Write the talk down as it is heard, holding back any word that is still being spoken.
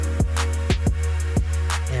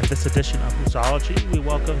this edition of Hoopsology, we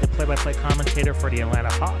welcome the play-by-play commentator for the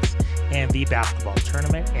Atlanta Hawks and the basketball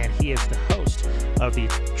tournament, and he is the host of the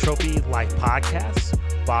Trophy Life podcast,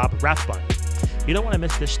 Bob Rathbun. You don't want to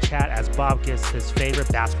miss this chat as Bob gives his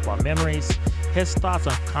favorite basketball memories, his thoughts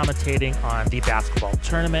on commentating on the basketball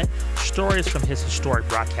tournament, stories from his historic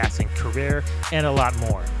broadcasting career, and a lot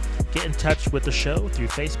more. Get in touch with the show through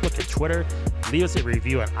Facebook and Twitter, leave us a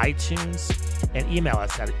review on iTunes, and email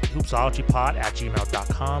us at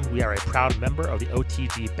hoopsologypod@gmail.com. We are a proud member of the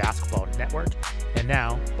OTG Basketball Network. And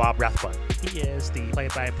now, Bob Rathbun. He is the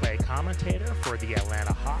play-by-play commentator for the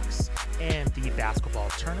Atlanta Hawks and the basketball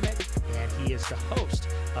tournament, and he is the host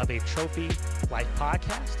of a Trophy Life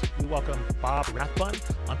podcast. We welcome Bob Rathbun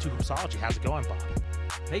onto Hoopsology. How's it going, Bob?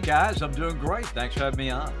 Hey, guys. I'm doing great. Thanks for having me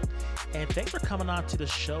on. And thanks for coming on to the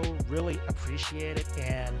show. Really appreciate it.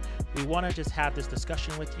 And we want to just have this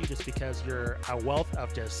discussion with you just because you're a wealth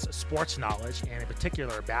of just sports knowledge, and in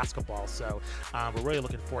particular basketball. So we're really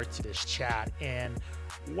looking forward to this chat. And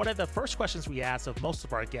one of the first questions we ask of most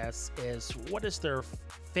of our guests is, what is their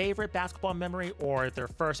favorite basketball memory or their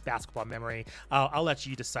first basketball memory? I'll let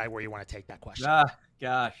you decide where you want to take that question.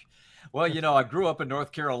 Gosh. Well, I grew up in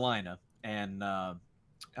North Carolina, and I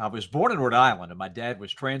was born in Rhode Island, and my dad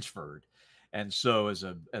was transferred. And so as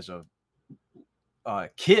a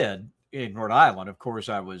kid in Rhode Island, of course,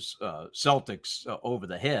 I was Celtics over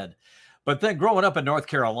the head. But then growing up in North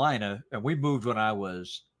Carolina, and we moved when I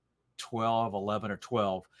was 11 or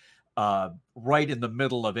 12, right in the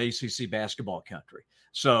middle of ACC basketball country.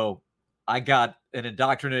 So I got an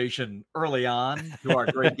indoctrination early on to our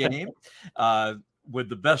great game with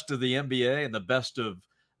the best of the NBA and the best of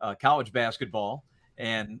college basketball.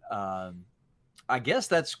 And I guess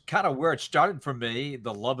that's kind of where it started for me,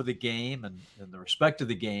 the love of the game and the respect of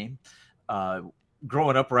the game,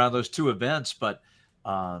 growing up around those two events. But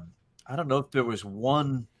I don't know if there was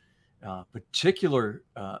one particular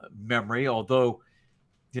memory, although,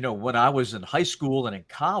 when I was in high school and in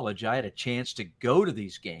college, I had a chance to go to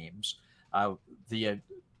these games.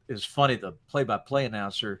 It's funny, the play-by-play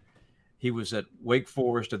announcer, he was at Wake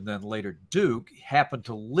Forest and then later Duke, happened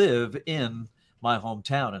to live in my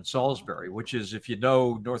hometown in Salisbury, which is, if you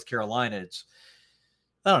know North Carolina, it's,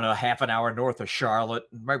 I don't know, half an hour north of Charlotte,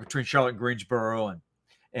 right between Charlotte and Greensboro.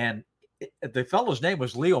 And the fellow's name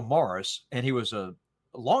was Leo Morris, and he was a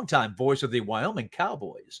longtime voice of the Wyoming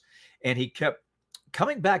Cowboys. And he kept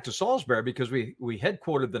coming back to Salisbury because we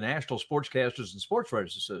headquartered the National Sportscasters and Sports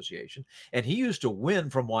Writers Association, and he used to win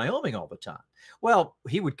from Wyoming all the time. Well,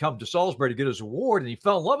 he would come to Salisbury to get his award, and he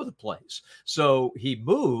fell in love with the place. So he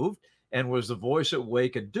moved and was the voice at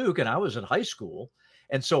Wake and Duke, and I was in high school.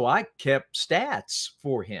 And so I kept stats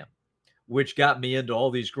for him, which got me into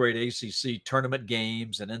all these great ACC tournament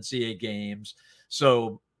games and NCAA games.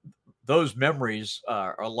 So those memories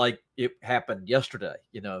are like it happened yesterday.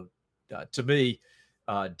 To me,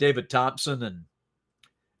 David Thompson and,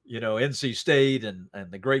 NC State and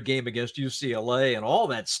the great game against UCLA and all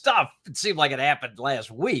that stuff, it seemed like it happened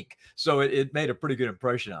last week. So it made a pretty good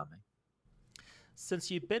impression on me.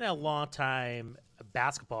 Since you've been a long-time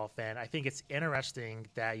basketball fan, I think it's interesting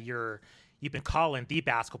that you've been calling the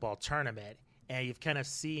basketball tournament, and you've kind of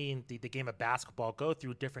seen the game of basketball go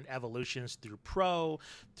through different evolutions through pro,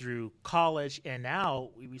 through college, and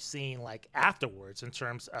now we've seen like afterwards in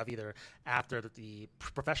terms of either after the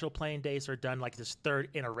professional playing days are done, like this third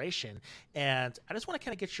iteration. And I just want to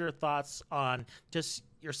kind of get your thoughts on just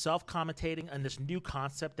yourself commentating on this new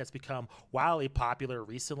concept that's become wildly popular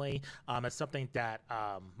recently. It's something that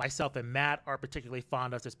myself and Matt are particularly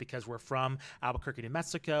fond of just because we're from Albuquerque, New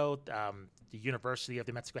Mexico. The University of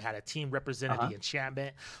New Mexico had a team represented the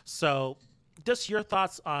Enchantment. So just your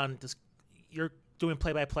thoughts on this, you're doing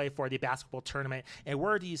play-by-play for the basketball tournament, and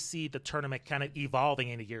where do you see the tournament kind of evolving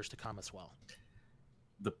in the years to come as well?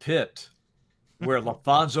 The pit where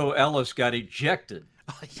LaFonso Ellis got ejected.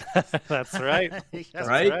 That's right. That's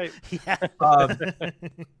right? Yeah.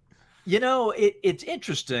 It's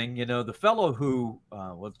interesting. The fellow who,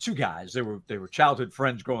 two guys, they were childhood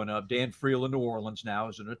friends growing up. Dan Friel in New Orleans now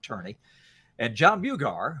is an attorney, and John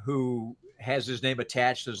Mugar, who has his name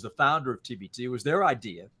attached as the founder of TBT, was their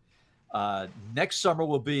idea. Next summer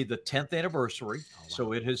will be the 10th anniversary,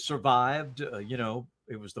 so it has survived.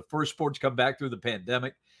 It was the first sport to come back through the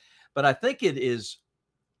pandemic, but I think it is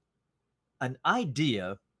an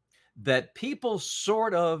idea that people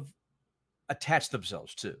sort of attach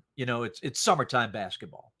themselves to. It's summertime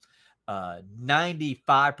basketball.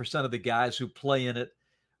 95% of the guys who play in it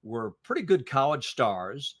were pretty good college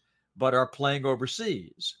stars, but are playing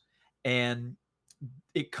overseas. And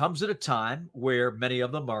it comes at a time where many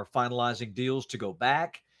of them are finalizing deals to go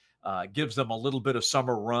back. gives them a little bit of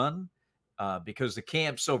summer run because the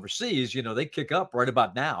camps overseas, they kick up right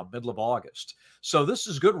about now, middle of August. So this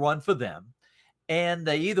is a good run for them. And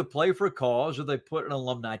they either play for a cause or they put an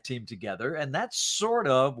alumni team together. And that's sort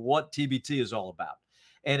of what TBT is all about.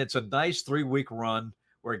 And it's a nice 3-week run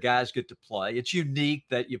where guys get to play. It's unique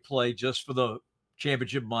that you play just for the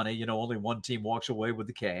championship money. Only one team walks away with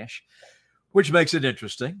the cash, which makes it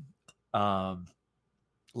interesting. A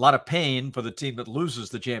lot of pain for the team that loses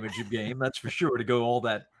the championship game. That's for sure, to go all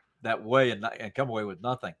that way and come away with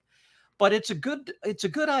nothing. But it's a good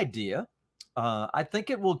idea. I think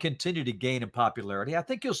it will continue to gain in popularity. I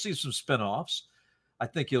think you'll see some spinoffs. I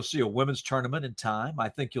think you'll see a women's tournament in time. I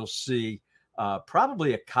think you'll see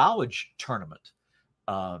probably a college tournament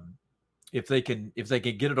if they can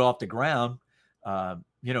get it off the ground.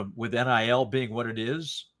 With NIL being what it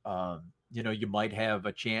is, you might have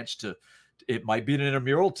a chance to. It might be an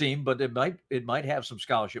intramural team, but it might have some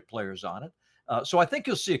scholarship players on it. So I think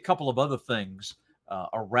you'll see a couple of other things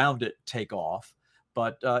around it take off.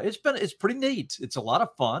 But it's pretty neat. It's a lot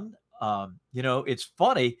of fun. It's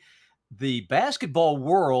funny. The basketball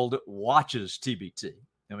world watches TBT.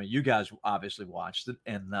 I mean, you guys obviously watched it,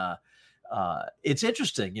 and it's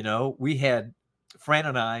interesting. We had Fran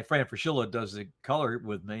Fraschilla does the color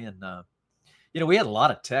with me, and we had a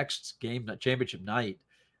lot of texts championship night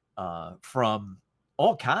from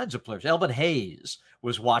all kinds of players. Elvin Hayes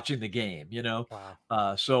was watching the game.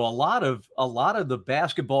 Wow. So a lot of the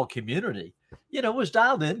basketball community, was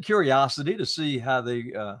dialed in, curiosity to see how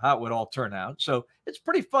it would all turn out. So it's a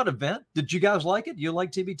pretty fun event. Did you guys like it? You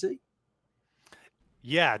like TBT?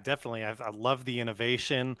 Yeah, definitely. I love the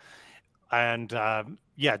innovation, and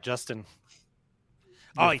Justin.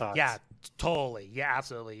 Oh, thoughts? yeah, totally. Yeah,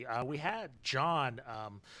 absolutely. We had John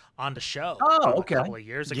on the show a couple of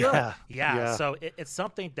years ago. Yeah. So it's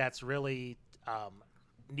something that's really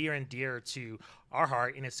near and dear to our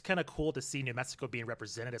heart, and it's kind of cool to see New Mexico being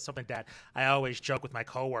represented. It's something that I always joke with my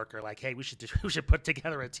coworker, like, "Hey, we should put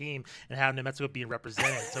together a team and have New Mexico being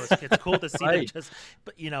represented." So it's cool to see them just,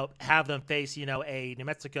 have them face, a New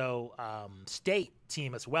Mexico state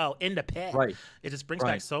team as well in the pit. Right. It just brings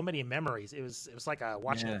back so many memories. It was like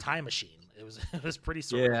watching a time machine. It was pretty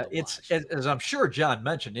surreal. Yeah, it's as I'm sure John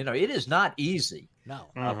mentioned. It is not easy. No.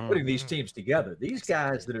 Putting these teams together. These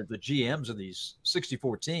guys that are the GMs of these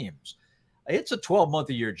 64 teams, it's a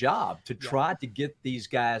 12-month-a-year job to try to get these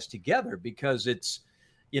guys together because it's,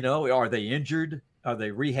 are they injured? Are they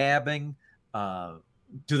rehabbing?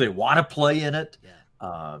 Do they want to play in it?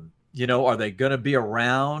 Yeah. Are they going to be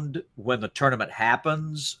around when the tournament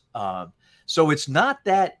happens? So it's not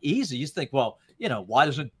that easy. You think, well, why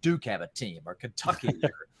doesn't Duke have a team or Kentucky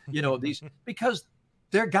or, these, because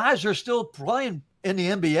their guys are still playing in the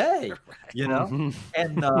NBA, Right.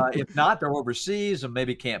 and if not, they're overseas and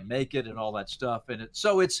maybe can't make it and all that stuff. And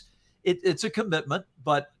it's a commitment,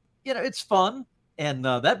 but it's fun. And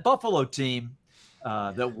that Buffalo team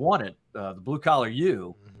that won it, the Blue Collar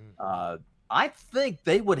U, I think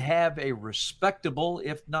they would have a respectable,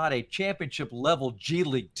 if not a championship level G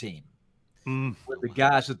League team with the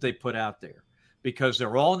guys that they put out there, because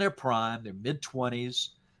they're all in their prime, they're mid-20s.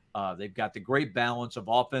 They've got the great balance of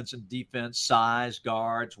offense and defense, size,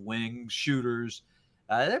 guards, wings, shooters.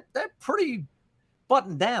 They're pretty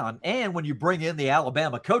buttoned down. And when you bring in the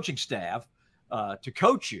Alabama coaching staff to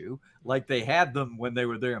coach you, like they had them when they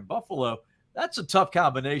were there in Buffalo, that's a tough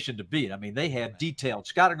combination to beat. I mean, they had detailed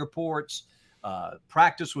scouting reports.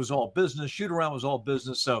 Practice was all business. Shoot around was all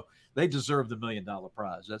business. So they deserve the $1 million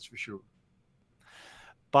prize. That's for sure.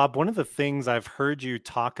 Bob, one of the things I've heard you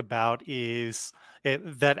talk about is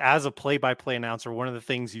that as a play-by-play announcer, one of the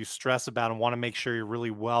things you stress about and want to make sure you're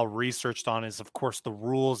really well researched on is, of course, the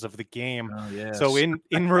rules of the game. Oh, yes. So in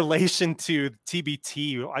relation to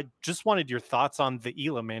TBT, I just wanted your thoughts on the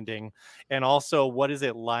Elam ending, and also what is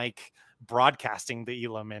it like broadcasting the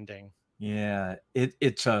Elam ending? Yeah,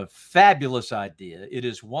 it's a fabulous idea. It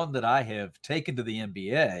is one that I have taken to the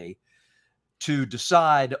NBA to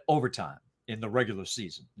decide overtime in the regular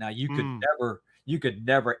season. Now you could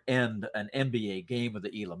never end an NBA game with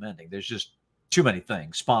the Elam ending. There's just too many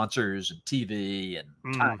things, sponsors and TV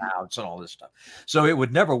and timeouts and all this stuff. So it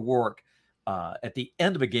would never work at the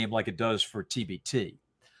end of a game like it does for TBT.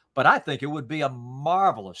 But I think it would be a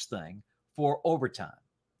marvelous thing for overtime,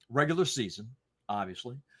 regular season,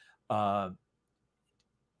 obviously. I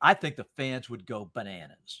think the fans would go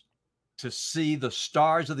bananas to see the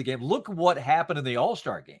stars of the game. Look what happened in the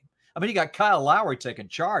All-Star game. I mean, you got Kyle Lowry taking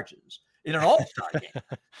charges in an All-Star game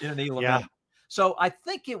in an Elam. Yeah. So I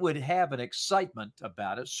think it would have an excitement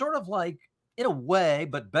about it, sort of like, in a way,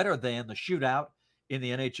 but better than the shootout in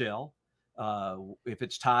the NHL. if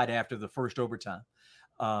it's tied after the first overtime.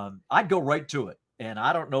 I'd go right to it. And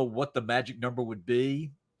I don't know what the magic number would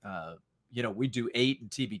be. We do 8 in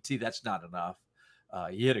TBT. That's not enough.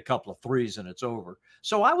 You hit a couple of threes and it's over.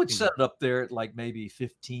 So I would set it up there at like maybe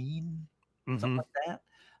 15, something like that.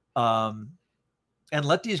 And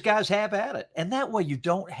let these guys have at it. And that way you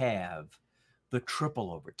don't have the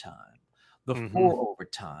triple overtime, the 4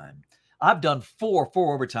 overtime. I've done 4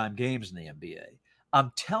 overtime games in the NBA.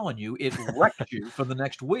 I'm telling you, it wrecks you for the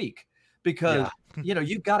next week because,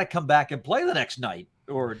 you've got to come back and play the next night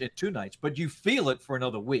or in 2 nights, but you feel it for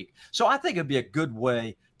another week. So I think it'd be a good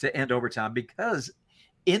way to end overtime because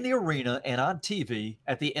in the arena and on TV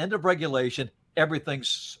at the end of regulation,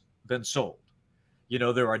 everything's been sold.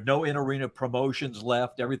 There are no in-arena promotions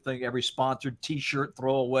left. Every sponsored T-shirt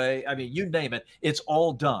throwaway. I mean, you name it, it's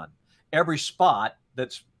all done. Every spot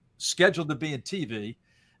that's scheduled to be in TV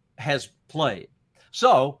has played.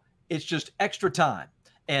 So it's just extra time.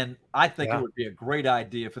 And I think it would be a great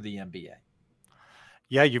idea for the NBA.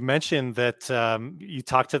 Yeah, you mentioned that you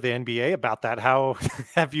talked to the NBA about that. How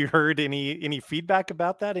have you heard any feedback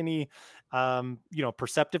about that? Any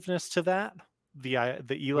perceptiveness to that? The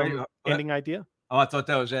Elam ending idea? Oh, I thought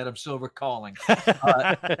that was Adam Silver calling.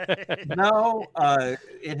 No,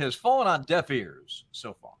 it has fallen on deaf ears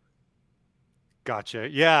so far. Gotcha.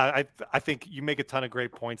 Yeah, I think you make a ton of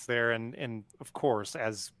great points there, and of course,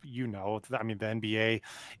 as you know, I mean, the NBA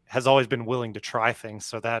has always been willing to try things,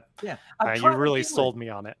 so that you really sold me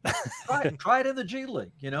on it. Try it in the G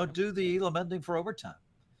League. Do the Elam ending for overtime.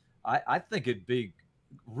 I think it'd be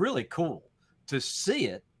really cool to see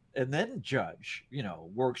it and then judge.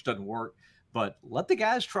 Works doesn't work. But let the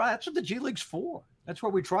guys try. That's what the G League's for. That's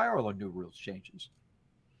where we try all our new rules changes.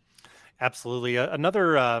 Absolutely.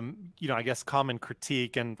 Another, I guess, common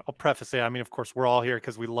critique, and I'll preface it. I mean, of course, we're all here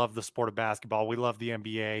because we love the sport of basketball. We love the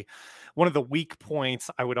NBA. One of the weak points,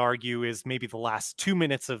 I would argue, is maybe the last 2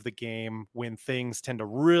 minutes of the game when things tend to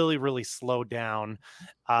really, really slow down.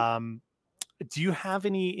 Do you have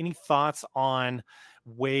any thoughts on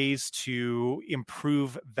ways to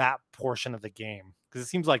improve that portion of the game? Because it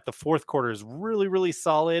seems like the fourth quarter is really, really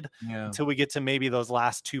solid until we get to maybe those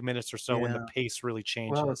last 2 minutes or so when the pace really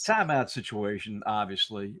changes. Well, the timeout situation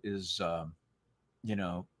obviously is,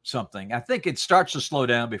 something. I think it starts to slow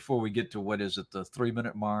down before we get to the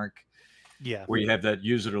 3-minute mark? Yeah. Where you have that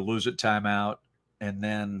use it or lose it timeout. And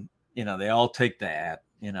then, they all take that,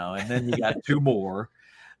 and then you got 2 more.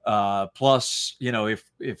 Plus,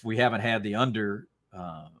 if we haven't had the under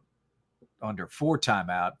 4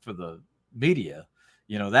 timeout for the media,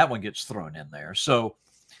 that one gets thrown in there. So,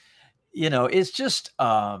 it's just,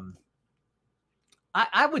 I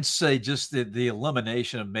would say just the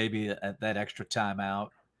elimination of maybe that extra timeout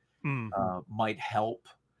might help.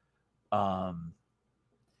 I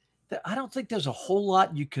don't think there's a whole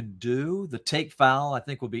lot you can do. The take foul, I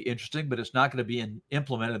think, will be interesting, but it's not going to be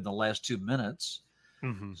implemented in the last 2 minutes.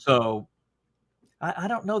 So I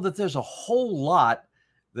don't know that there's a whole lot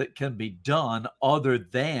that can be done other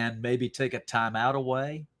than maybe take a timeout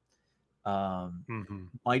away.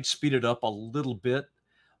 Might speed it up a little bit,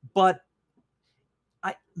 but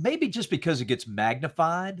maybe just because it gets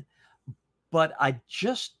magnified, but I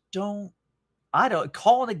don't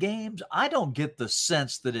calling the games. I don't get the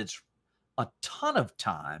sense that it's a ton of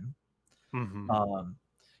time. Now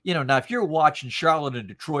if you're watching Charlotte and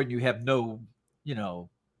Detroit and you have no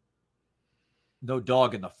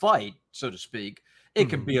dog in the fight, so to speak, it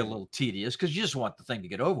can be a little tedious because you just want the thing to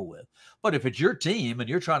get over with. But if it's your team and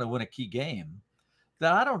you're trying to win a key game,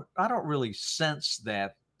 then I don't really sense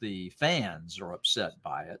that the fans are upset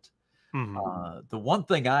by it. The one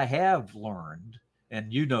thing I have learned,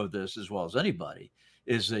 and you know this as well as anybody,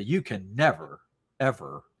 is that you can never,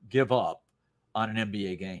 ever give up on an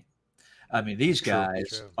NBA game. I mean, these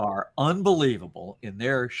guys are unbelievable in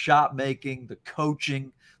their shot making, the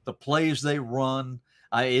coaching, the plays they run.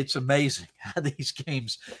 It's amazing how these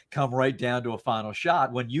games come right down to a final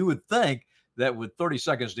shot when you would think that with 30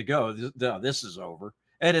 seconds to go, this is over,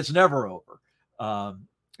 and it's never over.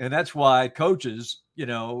 And that's why coaches,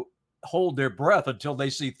 hold their breath until they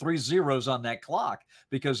see 3 zeros on that clock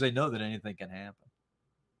because they know that anything can happen.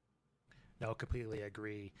 No, completely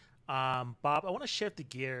agree. Bob, I want to shift the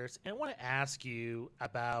gears and I want to ask you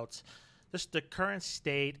about just the current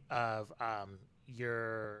state of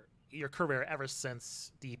your career ever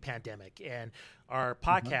since the pandemic. And our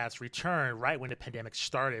podcast returned right when the pandemic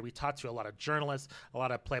started. We talked to a lot of journalists, a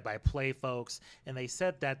lot of play-by-play folks, and they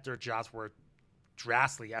said that their jobs were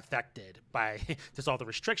drastically affected by just all the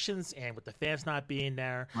restrictions and with the fans not being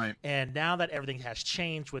there. Right. And now that everything has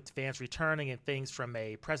changed with fans returning and things from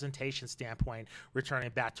a presentation standpoint returning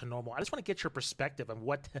back to normal, I just want to get your perspective on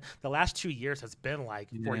what the last 2 years has been like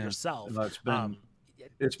for yourself. Well,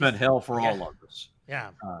 it's been hell for all of us.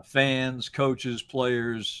 Yeah. Fans, coaches,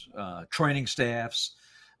 players, training staffs.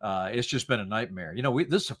 It's just been a nightmare.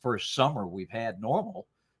 This is the first summer we've had normal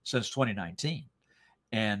since 2019.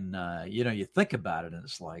 And, you think about it and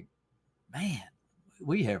it's like, man,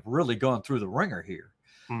 we have really gone through the ringer here.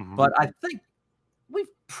 Mm-hmm. But I think we've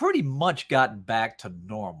pretty much gotten back to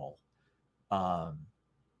normal,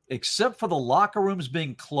 except for the locker rooms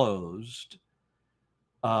being closed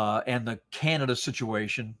and the Canada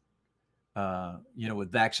situation,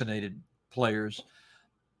 with vaccinated players.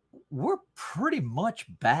 We're pretty much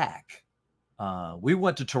back. We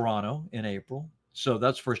went to Toronto in April. So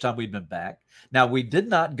that's the first time we've been back. Now, we did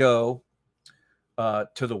not go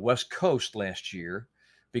to the West Coast last year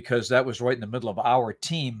because that was right in the middle of our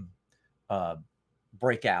team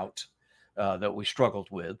breakout that we struggled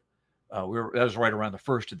with. That was right around the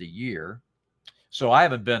first of the year. So I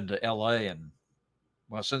haven't been to LA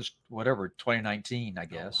since 2019, I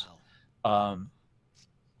guess. Oh, wow.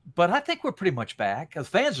 But I think we're pretty much back. The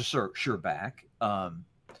fans are sure back,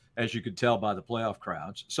 as you could tell by the playoff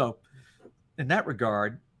crowds. So in that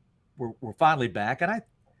regard, we're finally back. And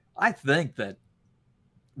I think that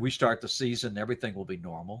we start the season, everything will be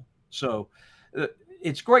normal. So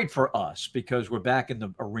it's great for us because we're back in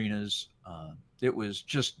the arenas. It was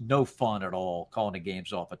just no fun at all calling the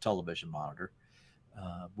games off a television monitor.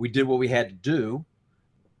 We did what we had to do,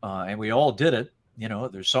 and we all did it.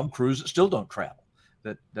 There's some crews that still don't travel,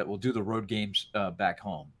 that will do the road games back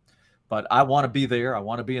home. But I want to be there. I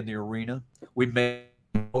want to be in the arena. We made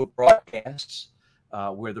broadcasts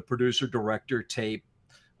where the producer, director, tape,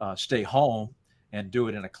 stay home and do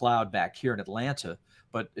it in a cloud back here in Atlanta.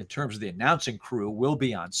 But in terms of the announcing crew, we'll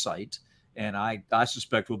be on site, and I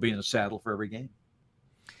suspect we'll be in the saddle for every game.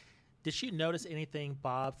 Did you notice anything,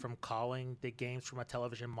 Bob, from calling the games from a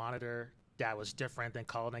television monitor that was different than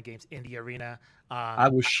calling the games in the arena? I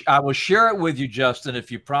will share it with you, Justin,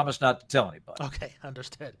 if you promise not to tell anybody. Okay,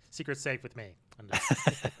 understood. Secret safe with me.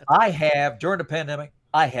 During the pandemic,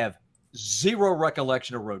 I have zero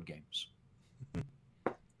recollection of road games.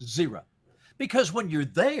 Zero. Because when you're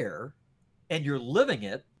there and you're living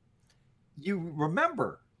it, you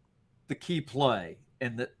remember the key play.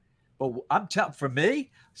 But I'm telling, for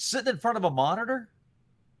me, sitting in front of a monitor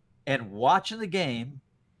and watching the game,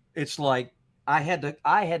 it's like I had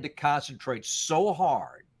to concentrate so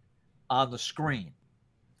hard on the screen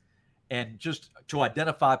and just to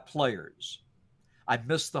identify players. I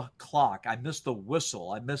missed the clock. I missed the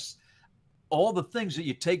whistle. I missed all the things that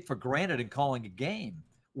you take for granted in calling a game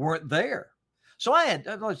weren't there. So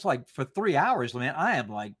it's like for 3 hours, man, I am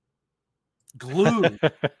like glued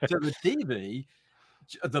to the TV,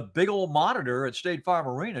 the big old monitor at State Farm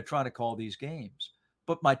Arena trying to call these games.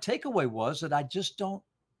 But my takeaway was that I just don't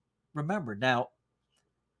remember. Now,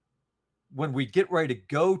 when we get ready to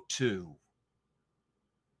go to,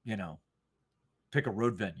 pick a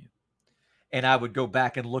road venue, and I would go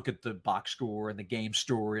back and look at the box score and the game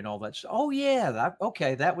story and all that stuff. Oh yeah,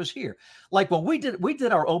 that was here. Like when we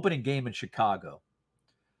did our opening game in Chicago,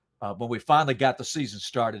 when we finally got the season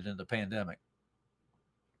started in the pandemic.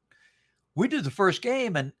 We did the first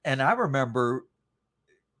game, and I remember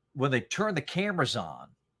when they turned the cameras on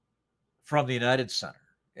from the United Center,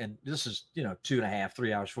 and this is 2.5,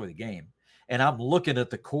 3 hours before the game, and I'm looking at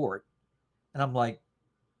the court, and I'm like,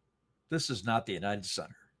 this is not the United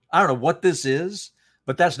Center. I don't know what this is,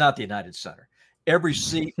 but that's not the United Center. Every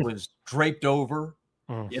seat was draped over.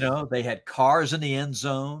 They had cars in the end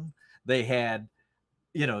zone. They had,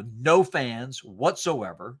 no fans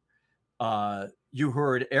whatsoever. You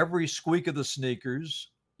heard every squeak of the sneakers,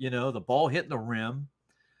 the ball hitting the rim,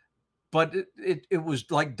 but it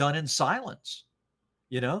was like done in silence.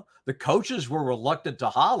 The coaches were reluctant to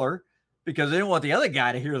holler because they didn't want the other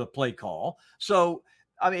guy to hear the play call. So,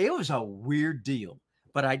 it was a weird deal.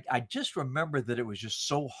 But I just remember that it was just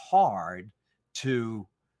so hard to,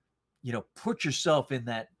 put yourself in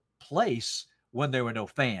that place when there were no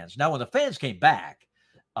fans. Now, when the fans came back,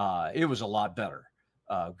 it was a lot better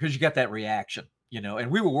because you got that reaction,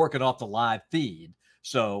 and we were working off the live feed.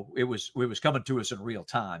 So it was coming to us in real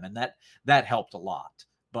time, and that helped a lot.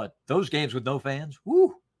 But those games with no fans,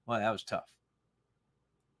 that was tough.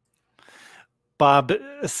 Bob,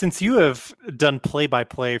 since you have done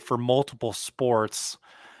play-by-play for multiple sports,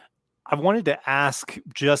 I wanted to ask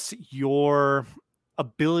just your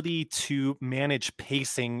ability to manage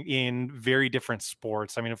pacing in very different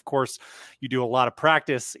sports? I mean, of course, you do a lot of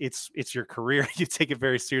practice. It's your career. You take it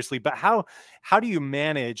very seriously. But how do you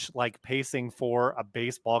manage like pacing for a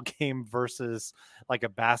baseball game versus like a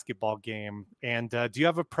basketball game? And do you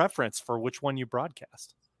have a preference for which one you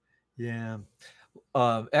broadcast? Yeah.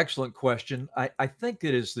 Excellent question. I think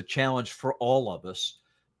it is the challenge for all of us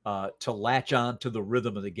to latch on to the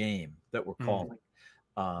rhythm of the game that we're Mm, calling.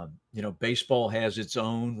 Baseball has its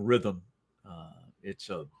own rhythm. It's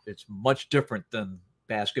much different than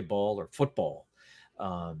basketball or football.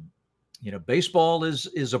 Um, Baseball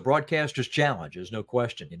is a broadcaster's challenge. There's no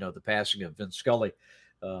question. The passing of Vince Scully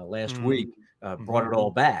last mm, week brought mhm, it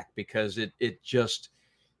all back because it just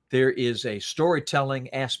there is a storytelling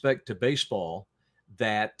aspect to baseball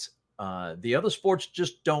that the other sports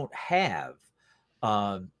just don't have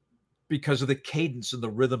uh, because of the cadence and the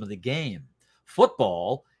rhythm of the game.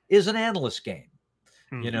 Football is an analyst game.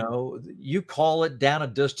 mhm. You call it down a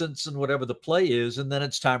distance and whatever the play is, and then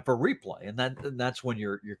it's time for replay, and that's when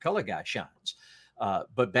your color guy shines.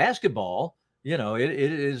 But basketball, it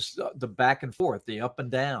is the back and forth, the up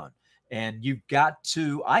and down, and you've got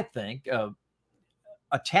to, I think,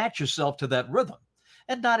 attach yourself to that rhythm.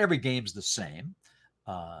 And not every game's the same.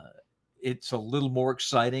 Uh, it's a little more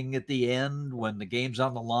exciting at the end when the game's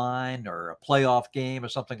on the line or a playoff game or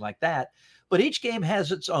something like that. But each game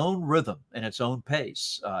has its own rhythm and its own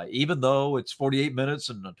pace. Even though it's 48 minutes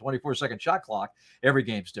and a 24-second shot clock, every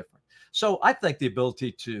game's different. So I think the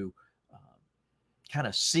ability to kind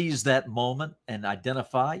of seize that moment and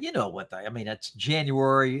identify, it's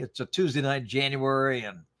January, it's a Tuesday night in January,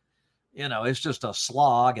 and it's just a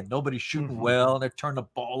slog and nobody's shooting Mhm. well and they're turning the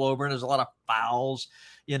ball over and there's a lot of fouls,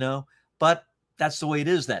 but that's the way it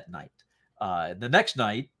is that night. The next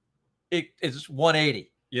night, it's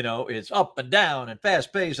 180, it's up and down and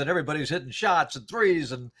fast paced and everybody's hitting shots and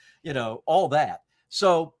threes and, all that.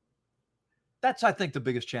 So that's, I think, the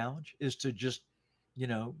biggest challenge is to just,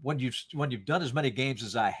 when you've done as many games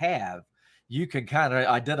as I have, you can kind of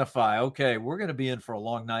identify, okay, we're going to be in for a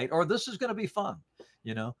long night or this is going to be fun,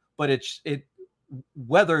 but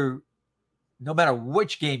whether no matter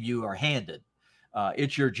which game you are handed,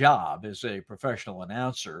 it's your job as a professional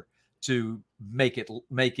announcer to make it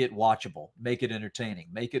watchable, make it entertaining,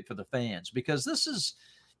 make it for the fans, because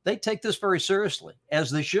they take this very seriously, as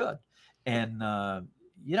they should. And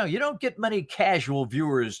you don't get many casual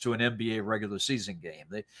viewers to an NBA regular season game.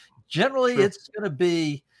 Generally True. it's going to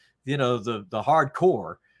be the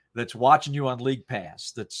hardcore that's watching you on League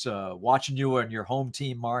Pass, that's watching you on your home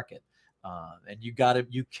team market. And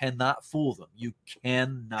you cannot fool them. You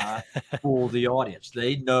cannot fool the audience.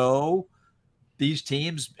 They know these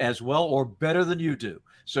teams as well or better than you do.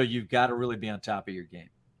 So you've got to really be on top of your game.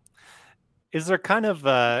 Is there kind of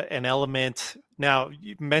an element now?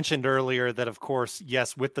 You mentioned earlier that, of course,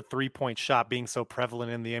 yes, with the 3-point shot being so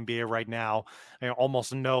prevalent in the NBA right now,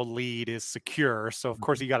 almost no lead is secure. So, of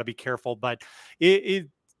course, you got to be careful. But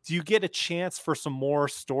do you get a chance for some more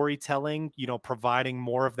storytelling, providing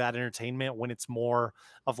more of that entertainment when it's more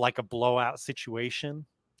of like a blowout situation?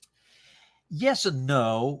 Yes and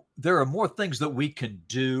no. There are more things that we can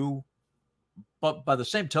do, but by the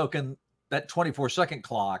same token, that 24-second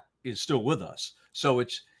clock is still with us. So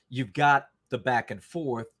you've got the back and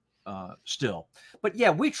forth still. But yeah,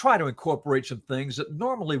 we try to incorporate some things that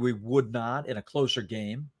normally we would not in a closer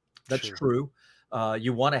game. That's Sure. true.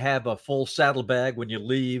 You want to have a full saddlebag when you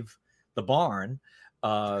leave the barn,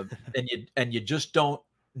 and you just don't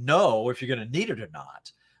know if you're going to need it or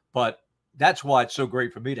not. But that's why it's so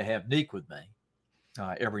great for me to have Neek with me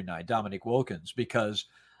every night, Dominique Wilkins, because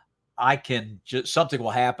I can just something will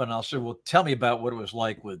happen. I'll say, well, tell me about what it was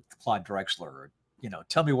like with Clyde Drexler, or,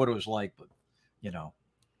 tell me what it was like with,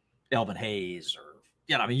 Elvin Hayes, or,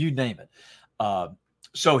 you name it.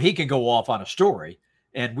 So he can go off on a story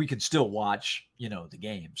and we can still watch, the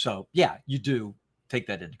game. So yeah, you do take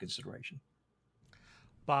that into consideration.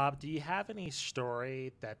 Bob, do you have any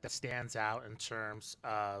story that stands out in terms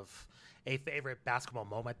of a favorite basketball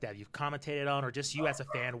moment that you've commentated on, or just you as a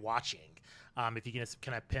fan watching? If you can just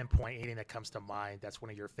kind of pinpoint anything that comes to mind, that's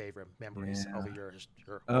one of your favorite memories Yeah. over your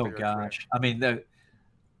Oh over your career. gosh. I mean,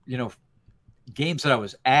 you know, games that I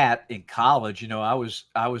was at in college, I was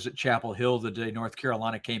at Chapel Hill the day North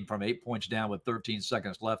Carolina came from 8 points down with 13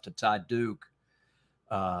 seconds left to tie Duke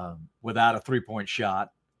without a 3-point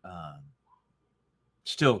shot.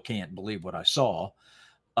 Still can't believe what I saw.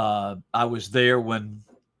 I was there when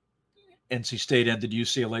NC State ended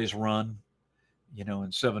UCLA's run,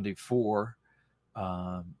 in '74.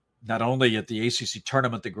 Not only at the ACC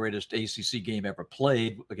tournament, the greatest ACC game ever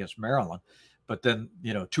played against Maryland, but then,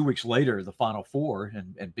 2 weeks later, the Final Four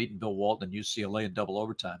and beating Bill Walton and UCLA in double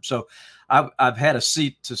overtime. So I've had a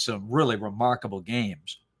seat to some really remarkable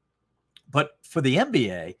games. But for the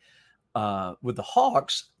NBA, with the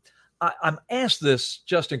Hawks, I'm asked this,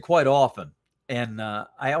 Justin, quite often. And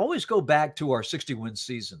I always go back to our 60-win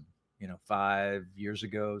season, 5 years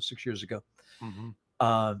ago, 6 years ago.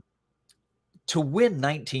 Mm-hmm. To win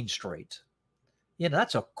 19 straight,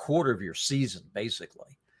 that's a quarter of your season,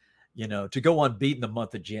 basically. To go unbeaten the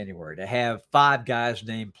month of January, to have 5 guys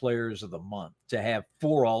named players of the month, to have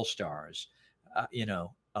 4 All-Stars,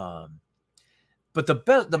 but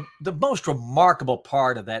the most remarkable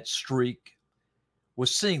part of that streak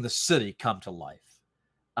was seeing the city come to life.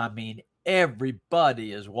 I mean,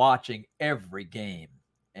 everybody is watching every game,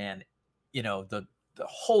 and the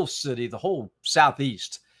whole city, the whole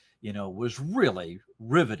Southeast, was really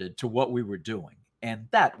riveted to what we were doing, and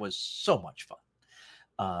that was so much fun.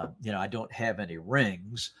 I don't have any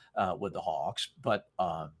rings with the Hawks, but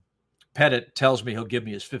Pettit tells me he'll give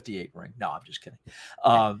me his 58 ring. No, I'm just kidding.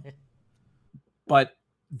 But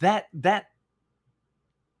that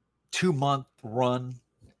 2-month run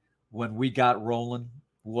when we got rolling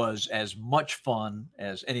was as much fun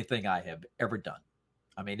as anything I have ever done.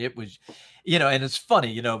 I mean, it was, and it's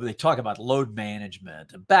funny, they talk about load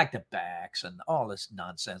management and back-to-backs and all this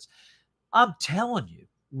nonsense. I'm telling you,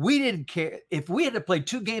 we didn't care. If we had to play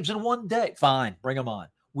 2 games in one day, fine, bring them on.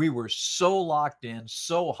 We were so locked in,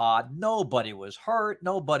 so hot. Nobody was hurt.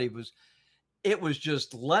 It was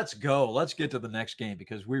just, let's go. Let's get to the next game,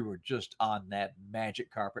 because we were just on that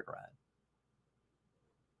magic carpet ride.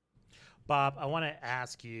 Bob, I want to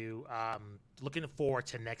ask you, looking forward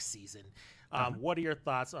to next season, what are your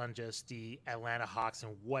thoughts on just the Atlanta Hawks,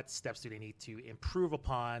 and what steps do they need to improve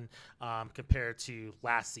upon compared to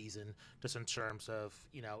last season, just in terms of,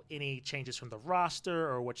 any changes from the roster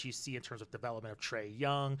or what you see in terms of development of Trae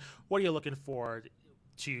Young? What are you looking for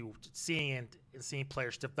to seeing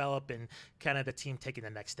players develop and kind of the team taking the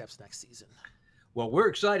next steps next season? Well, we're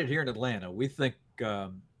excited here in Atlanta. We think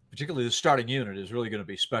particularly the starting unit is really going to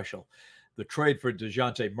be special. The trade for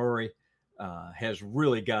DeJounte Murray has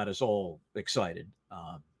really got us all excited.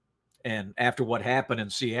 And after what happened in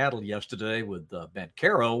Seattle yesterday with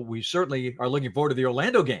Banchero, we certainly are looking forward to the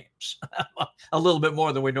Orlando games a little bit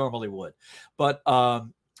more than we normally would. But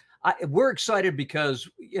we're excited because,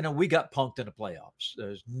 we got punked in the playoffs.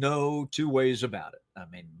 There's no 2 ways about it. I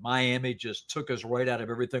mean, Miami just took us right out of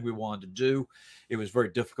everything we wanted to do. It was very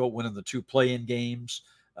difficult winning the 2 play-in games.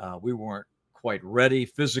 We weren't quite ready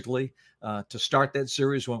physically to start that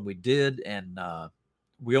series when we did. And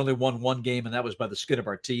we only won 1 game, and that was by the skin of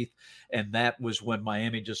our teeth. And that was when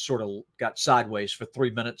Miami just sort of got sideways for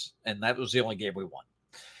 3 minutes, and that was the only game we won.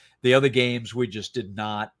 The other games, we just did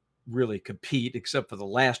not really compete, except for the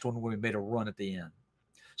last one when we made a run at the end.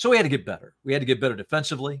 So we had to get better. We had to get better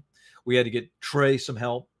defensively. We had to get Trae some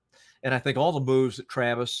help. And I think all the moves that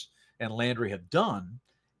Travis and Landry have done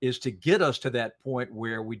is to get us to that point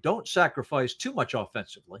where we don't sacrifice too much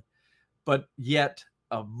offensively, but yet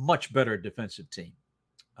a much better defensive team.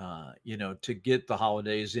 To get the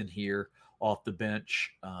Holidays in here off the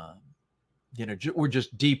bench. We're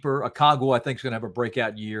just deeper. Okongwu, I think, is going to have a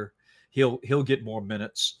breakout year. He'll get more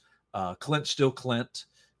minutes. Clint's still Clint.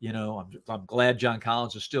 I'm glad John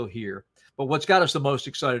Collins is still here. But what's got us the most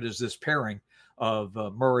excited is this pairing of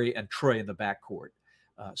Murray and Trae in the backcourt,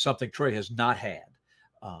 something Trae has not had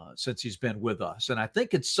since he's been with us. And I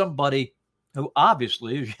think it's somebody who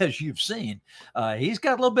obviously, as you've seen, he's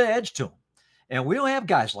got a little bit of edge to him. And we don't have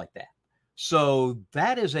guys like that. So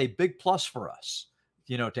that is a big plus for us,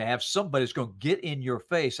 to have somebody who's going to get in your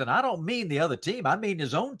face. And I don't mean the other team. I mean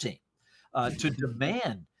his own team to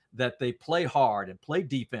demand that they play hard and play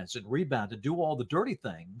defense and rebound, to do all the dirty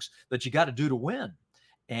things that you got to do to win.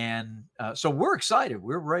 And so we're excited.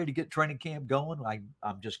 We're ready to get training camp going.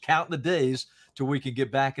 I'm just counting the days till we can get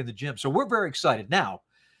back in the gym. So we're very excited. Now,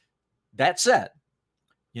 that said,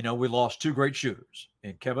 we lost 2 great shooters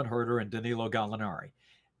in Kevin Huerter and Danilo Gallinari.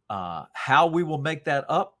 How we will make that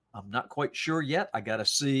up, I'm not quite sure yet. I got to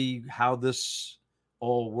see how this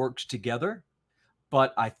all works together.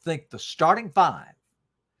 But I think the starting 5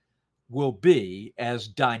 will be as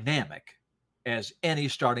dynamic as any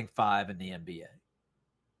starting 5 in the NBA.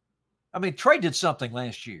 I mean, Trae did something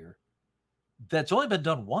last year that's only been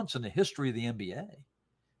done once in the history of the NBA.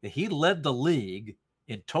 He led the league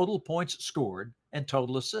in total points scored and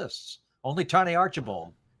total assists. Only Tiny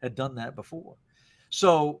Archibald had done that before.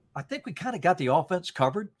 So I think we kind of got the offense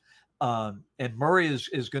covered. And Murray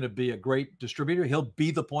is going to be a great distributor. He'll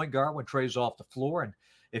be the point guard when Trae's off the floor. And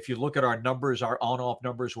if you look at our numbers, our on-off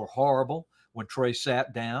numbers were horrible when Trae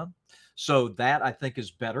sat down. So that I think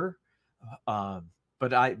is better. But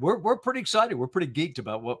we're pretty excited. We're pretty geeked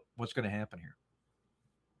about what's going to happen here.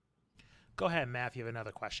 Go ahead, Matt, if you have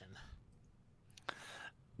another question.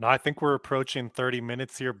 No, I think we're approaching 30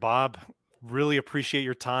 minutes here, Bob. Really appreciate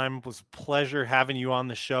your time. It was a pleasure having you on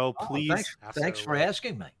the show. Please. Thanks for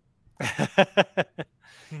asking me.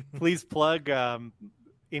 Please plug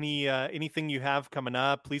anything you have coming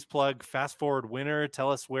up. Please plug Fast Forward Winter.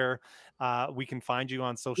 Tell us where we can find you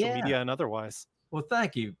on social media and otherwise. Well,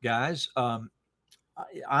 thank you, guys.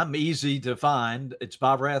 I'm easy to find. It's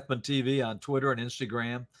Bob Rathbun TV on Twitter and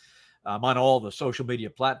Instagram. I'm on all the social media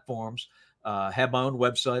platforms. Have my own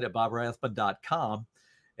website at bobrathbun.com.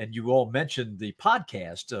 And you all mentioned the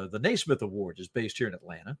podcast. The Naismith Award is based here in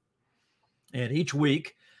Atlanta. And each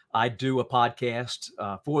week I do a podcast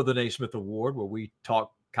for the Naismith Award where we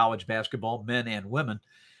talk college basketball, men and women.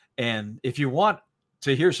 And if you want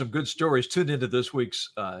to hear some good stories, tune into this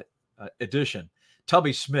week's edition.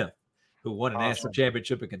 Tubby Smith, who won a national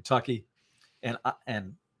championship in Kentucky. And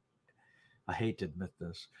I hate to admit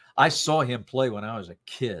this. I saw him play when I was a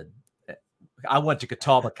kid. I went to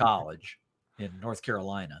Catawba College in North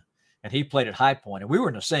Carolina, and he played at High Point, and we were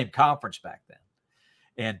in the same conference back then.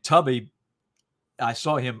 And Tubby, I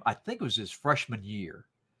saw him, I think it was his freshman year.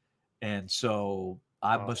 And so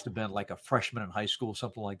I must have been like a freshman in high school,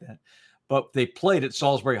 something like that. But they played at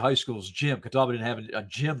Salisbury High School's gym. Catawba didn't have a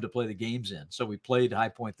gym to play the games in. So we played High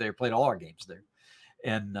Point there, played all our games there,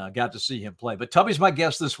 and got to see him play. But Tubby's my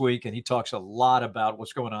guest this week, and he talks a lot about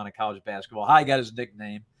what's going on in college basketball, how he got his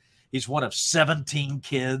nickname. He's one of 17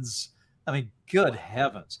 kids. I mean, good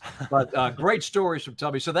heavens. But great stories from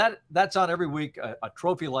Tubby. So that's on every week. A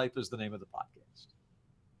Trophy Life is the name of the podcast.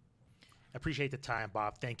 I appreciate the time,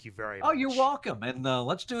 Bob. Thank you very much. Oh, you're welcome. And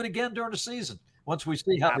let's do it again during the season once we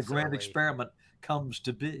see how the grand experiment comes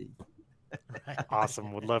to be.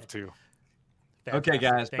 Awesome. Would love to. Fantastic. Okay,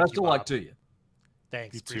 guys. Best of luck to you.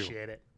 Thanks. Appreciate it.